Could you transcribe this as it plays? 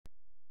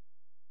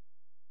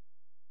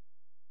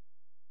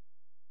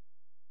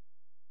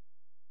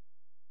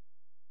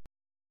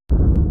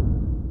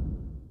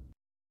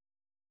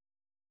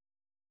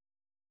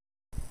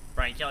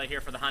Brian Kelly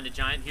here for the Honda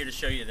Giant, here to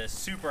show you this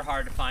super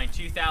hard to find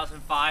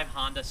 2005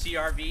 Honda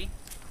CR-V.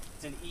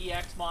 It's an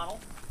EX model.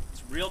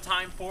 It's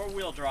real-time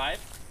four-wheel drive.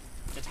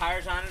 The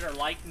tires on it are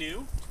like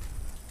new.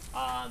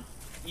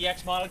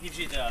 EX model gives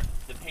you the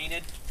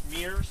painted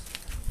mirrors,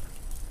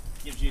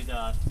 gives you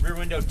the rear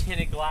window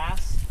tinted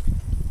glass.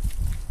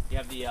 You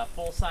have the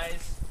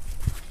full-size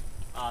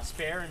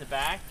spare in the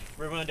back,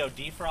 rear window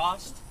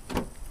defrost.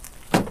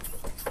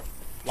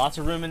 Lots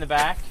of room in the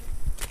back.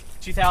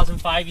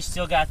 2005, you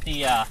still got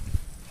the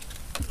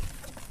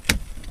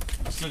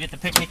get the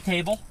picnic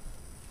table.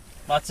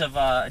 Lots of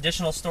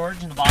additional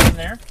storage in the bottom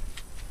there.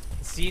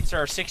 The seats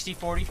are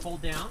 60/40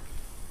 fold down.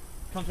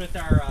 Comes with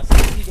our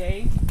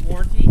 60-day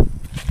warranty.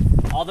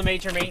 All the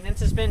major maintenance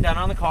has been done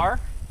on the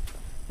car.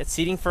 It's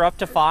seating for up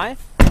to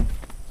 5.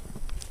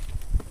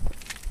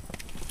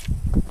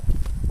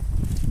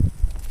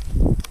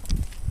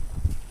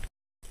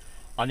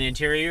 On the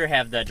interior, you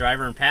have the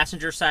driver and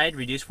passenger side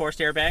reduced force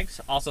airbags,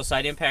 also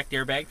side impact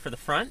airbag for the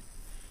front,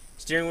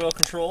 steering wheel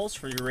controls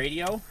for your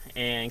radio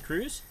and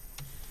cruise,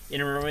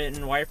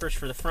 intermittent wipers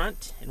for the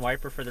front and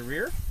wiper for the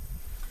rear.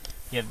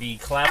 You have the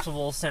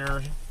collapsible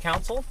center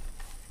console,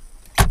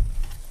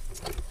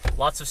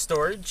 lots of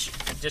storage,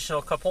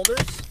 additional cup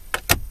holders,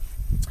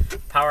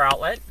 power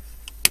outlet,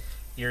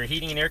 your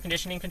heating and air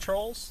conditioning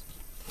controls,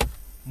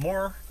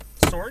 more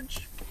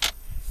storage,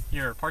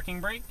 your parking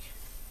brake,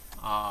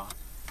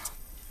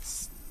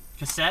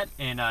 cassette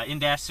and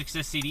in-dash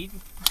 6-disc CD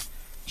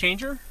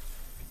changer,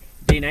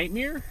 day-night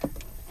mirror,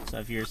 so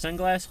if your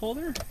sunglass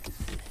holder,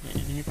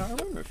 and your power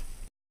windows.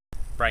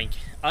 Right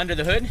under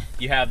the hood,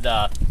 you have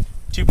the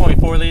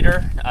 2.4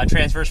 liter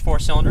transverse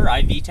 4-cylinder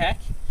iVTEC.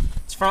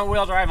 It's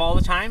front-wheel drive all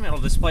the time. It'll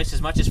displace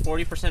as much as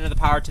 40% of the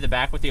power to the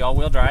back with the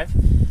all-wheel drive.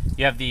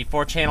 You have the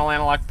 4-channel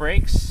analog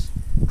brakes,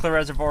 clear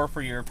reservoir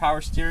for your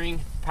power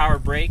steering, power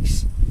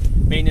brakes,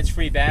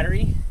 maintenance-free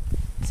battery,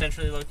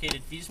 centrally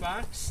located fuse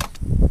box.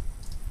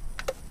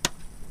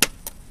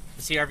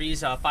 The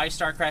CR-V's a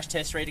 5-star crash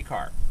test rated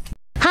car.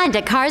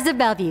 Honda Cars of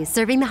Bellevue,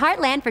 serving the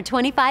heartland for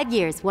 25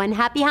 years, one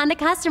happy Honda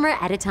customer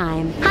at a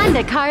time.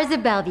 Honda Cars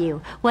of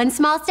Bellevue, one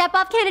small step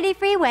off Kennedy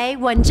Freeway,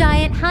 one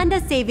giant Honda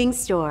savings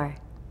store.